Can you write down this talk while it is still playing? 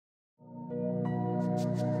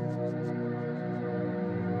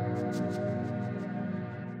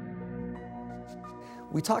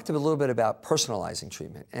We talked a little bit about personalizing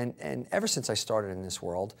treatment, and ever since I started in this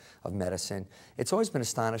world of medicine, it's always been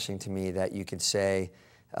astonishing to me that you could say,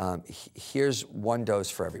 here's one dose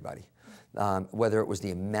for everybody. Whether it was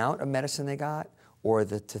the amount of medicine they got, or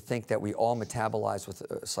to think that we all metabolize with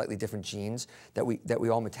slightly different genes, that we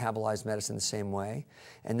all metabolize medicine the same way.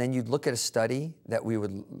 And then you'd look at a study that we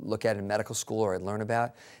would look at in medical school or I'd learn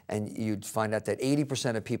about, and you'd find out that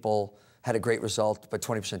 80% of people had a great result, but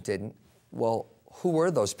 20% didn't. Well, who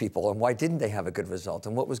were those people and why didn't they have a good result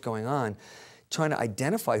and what was going on? Trying to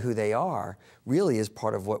identify who they are really is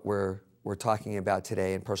part of what we're talking about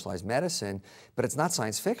today in personalized medicine, but it's not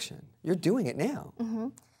science fiction. You're doing it now. Mm-hmm.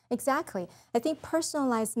 Exactly. I think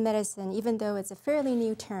personalized medicine, even though it's a fairly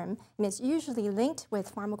new term, and it's usually linked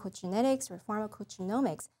with pharmacogenetics or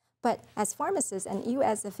pharmacogenomics, but as pharmacists and you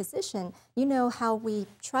as a physician, you know how we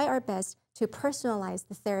try our best to personalize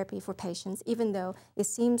the therapy for patients, even though it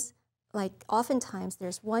seems like oftentimes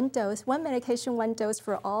there's one dose, one medication, one dose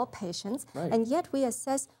for all patients, right. And yet we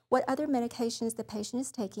assess what other medications the patient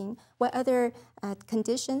is taking, what other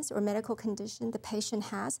conditions or medical condition the patient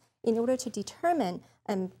has in order to determine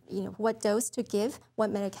what dose to give, what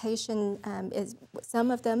medication is.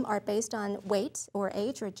 Some of them are based on weight or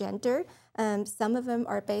age or gender. Some of them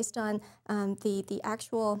are based on the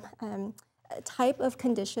actual type of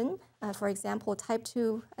condition. For example, type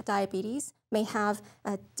 2 diabetes may have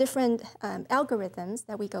different algorithms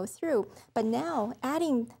that we go through. But now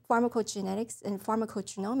adding pharmacogenetics and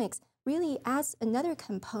pharmacogenomics really adds another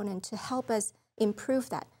component to help us improve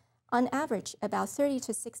that. On average, about 30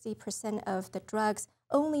 to 60% of the drugs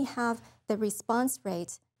only have the response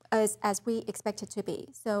rate as we expect it to be.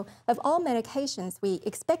 So of all medications, we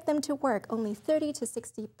expect them to work only 30 to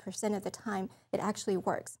 60% of the time it actually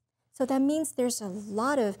works. So that means there's a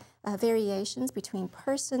lot of variations between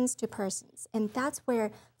persons to persons, and that's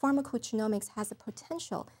where pharmacogenomics has the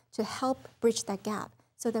potential to help bridge that gap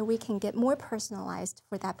so that we can get more personalized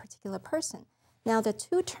for that particular person. Now, the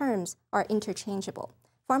two terms are interchangeable.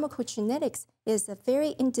 Pharmacogenetics is a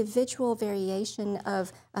very individual variation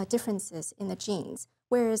of differences in the genes,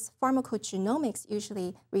 whereas pharmacogenomics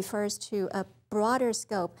usually refers to a broader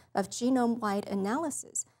scope of genome-wide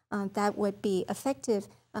analysis that would be effective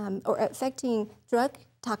or affecting drug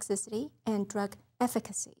toxicity and drug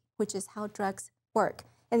efficacy, which is how drugs work.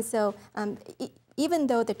 And so even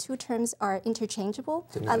though the two terms are interchangeable,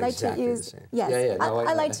 I like to use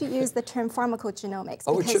I like to use the term pharmacogenomics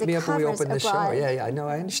because it covers a broad. Show. Yeah, I know,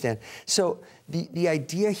 I understand. So the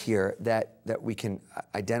idea here that we can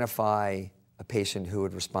identify a patient who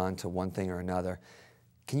would respond to one thing or another,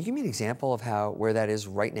 can you give me an example of where that is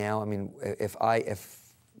right now? I mean, if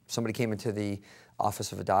somebody came into the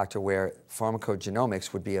office of a doctor where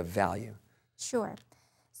pharmacogenomics would be of value. Sure.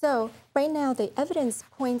 So right now, the evidence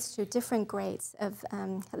points to different grades of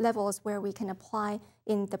levels where we can apply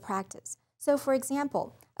in the practice. So for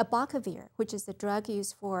example, abacavir, which is a drug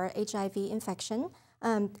used for HIV infection,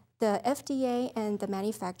 the FDA and the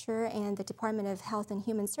manufacturer and the Department of Health and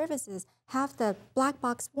Human Services have the black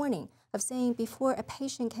box warning of saying before a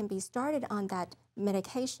patient can be started on that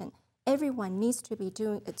medication, everyone needs to be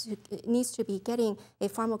getting a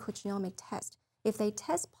pharmacogenomic test. If they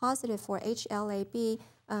test positive for HLA-B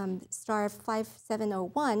star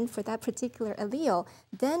 5701 for that particular allele,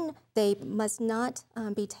 then they must not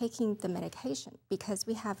be taking the medication because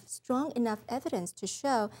we have strong enough evidence to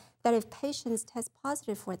show that if patients test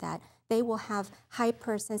positive for that, they will have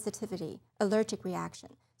hypersensitivity, allergic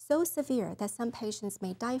reaction, so severe that some patients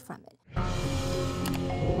may die from it.